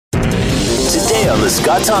day on The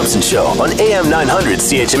Scott Thompson Show on AM 900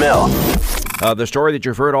 CHML. The story that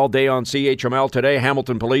you've heard all day on CHML today,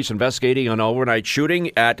 Hamilton police investigating an overnight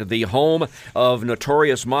shooting at the home of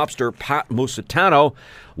notorious mobster Pat Musitano.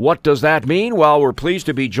 What does that mean? Well, we're pleased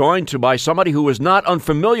to be joined by somebody who is not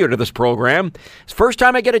unfamiliar to this program. It's the first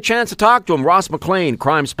time I get a chance to talk to him. Ross McLean,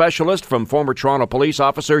 crime specialist from former Toronto police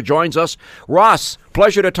officer, joins us. Ross,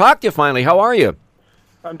 pleasure to talk to you finally. How are you?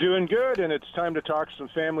 I'm doing good, and it's time to talk some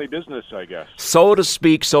family business, I guess. So to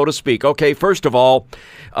speak. Okay, first of all,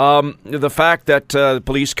 the fact that the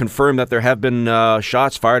police confirmed that there have been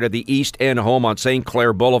shots fired at the East End home on St.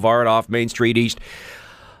 Clair Boulevard off Main Street East.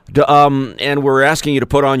 And we're asking you to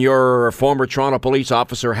put on your former Toronto police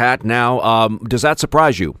officer hat now. Does that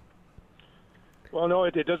surprise you? Well, no,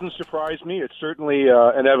 it doesn't surprise me. It's certainly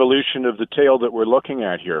an evolution of the tale that we're looking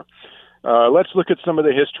at here. Let's look at some of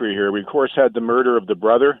the history here. We, of course, had the murder of the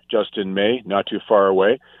brother just in May, not too far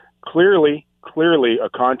away. Clearly a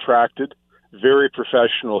contracted, very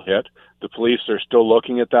professional hit. The police are still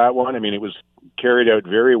looking at that one. I mean, it was carried out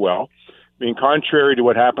very well. I mean, contrary to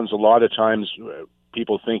what happens a lot of times,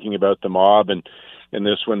 people thinking about the mob and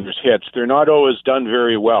this when there's hits, they're not always done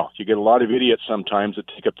very well. You get a lot of idiots sometimes that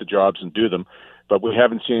take up the jobs and do them, but we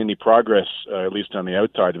haven't seen any progress, at least on the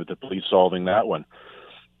outside of it, the police solving that one.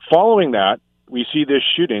 Following that, we see this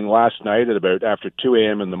shooting last night at about after 2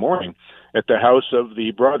 a.m. in the morning at the house of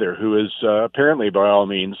the brother, who is apparently, by all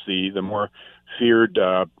means, the more feared,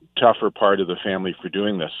 tougher part of the family for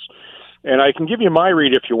doing this. And I can give you my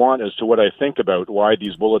read, if you want, as to what I think about why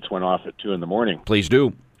these bullets went off at 2 in the morning. Please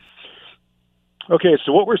do. Okay,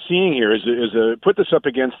 so what we're seeing here is put this up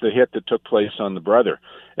against the hit that took place on the brother.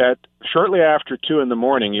 Shortly after 2 in the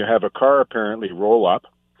morning, you have a car apparently roll up,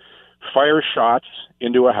 fire shots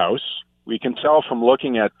into a house. We can tell from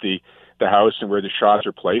looking at the house and where the shots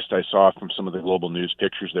are placed, I saw from some of the Global News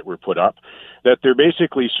pictures that were put up, that they're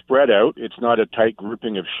basically spread out. It's not a tight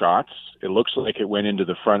grouping of shots. It looks like it went into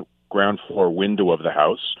the front ground floor window of the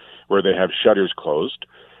house where they have shutters closed.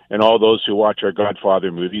 And all those who watch our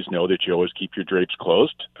Godfather movies know that you always keep your drapes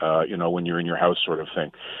closed, when you're in your house sort of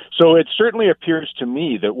thing. So it certainly appears to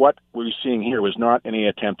me that what we're seeing here was not any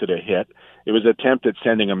attempt at a hit. It was an attempt at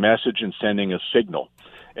sending a message and sending a signal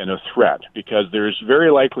and a threat, because there's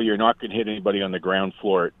very likely you're not going to hit anybody on the ground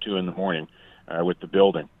floor at 2 in the morning with the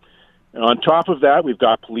building. And on top of that, we've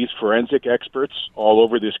got police forensic experts all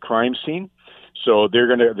over this crime scene. So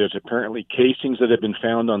there's apparently casings that have been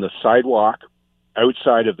found on the sidewalk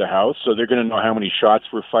outside of the house, so they're going to know how many shots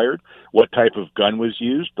were fired, what type of gun was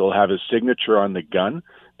used. They'll have a signature on the gun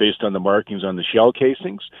based on the markings on the shell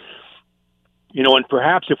casings. And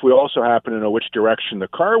perhaps if we also happen to know which direction the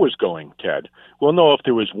car was going, Ted, we'll know if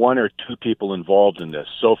there was 1 or 2 people involved in this.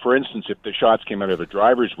 So, for instance, if the shots came out of a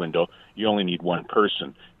driver's window, you only need 1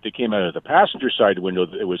 person. If they came out of the passenger side window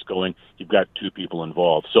that it was going, you've got 2 people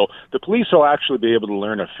involved. So the police will actually be able to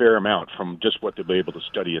learn a fair amount from just what they'll be able to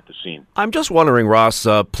study at the scene. I'm just wondering, Ross,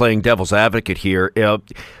 playing devil's advocate here,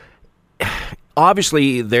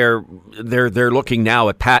 obviously they're looking now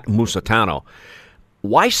at Pat Musitano.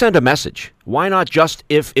 Why send a message? Why not just,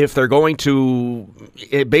 if they're going to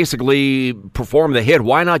basically perform the hit,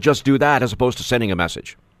 why not just do that as opposed to sending a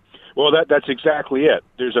message? Well, that's exactly it.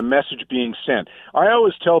 There's a message being sent. I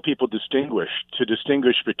always tell people to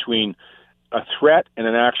distinguish between a threat and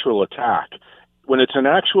an actual attack. When it's an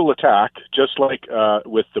actual attack, just like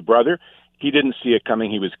with the brother, he didn't see it coming,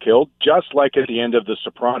 he was killed. Just like at the end of The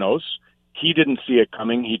Sopranos, he didn't see it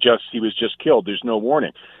coming. He was just killed. There's no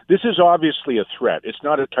warning. This is obviously a threat. It's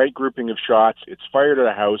not a tight grouping of shots. It's fired at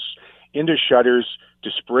a house, into shutters, to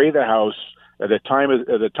spray the house at a time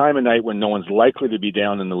of night when no one's likely to be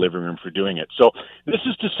down in the living room for doing it. So this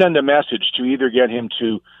is to send a message to either get him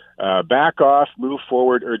to back off, move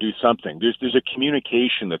forward, or do something. There's a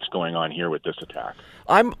communication that's going on here with this attack.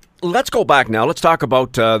 Let's go back now. Let's talk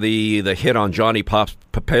about the hit on Johnny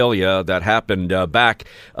Papalia that happened back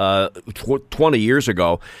 20 years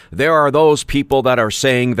ago. There are those people that are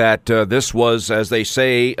saying that this was, as they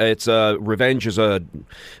say, it's revenge is a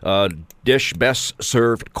dish best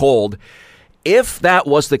served cold. If that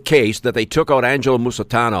was the case, that they took out Angelo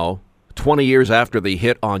Musitano 20 years after the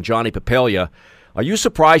hit on Johnny Papalia, are you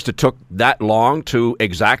surprised it took that long to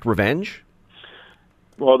exact revenge?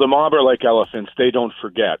 Well, the mob are like elephants. They don't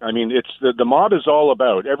forget. I mean, it's the mob is all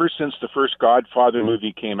about, ever since the first Godfather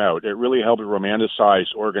movie came out, it really helped romanticize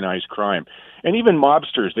organized crime. And even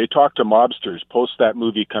mobsters, they talk to mobsters post that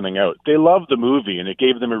movie coming out. They loved the movie, and it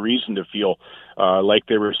gave them a reason to feel like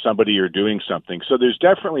they were somebody or doing something. So there's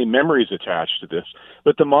definitely memories attached to this.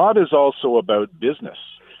 But the mob is also about business.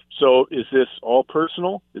 So is this all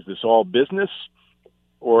personal? Is this all business?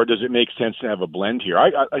 or does it make sense to have a blend here?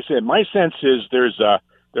 I said my sense is there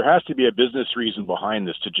has to be a business reason behind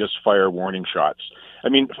this to just fire warning shots. I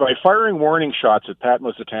mean, by firing warning shots at Pat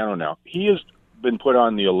Musitano now, he has been put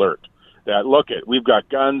on the alert that, look, we've got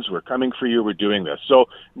guns, we're coming for you, we're doing this. So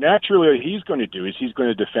naturally what he's going to do is he's going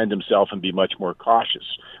to defend himself and be much more cautious,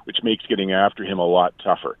 which makes getting after him a lot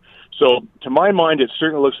tougher. So to my mind, it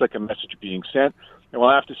certainly looks like a message being sent, and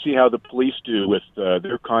we'll have to see how the police do with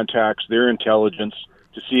their contacts, their intelligence,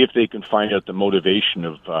 to see if they can find out the motivation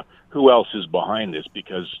of who else is behind this,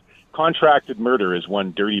 because contracted murder is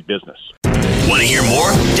one dirty business. Want to hear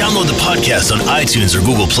more? Download the podcast on iTunes or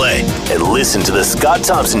Google Play and listen to The Scott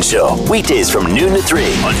Thompson Show weekdays from noon to 3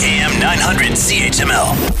 on AM 900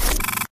 CHML.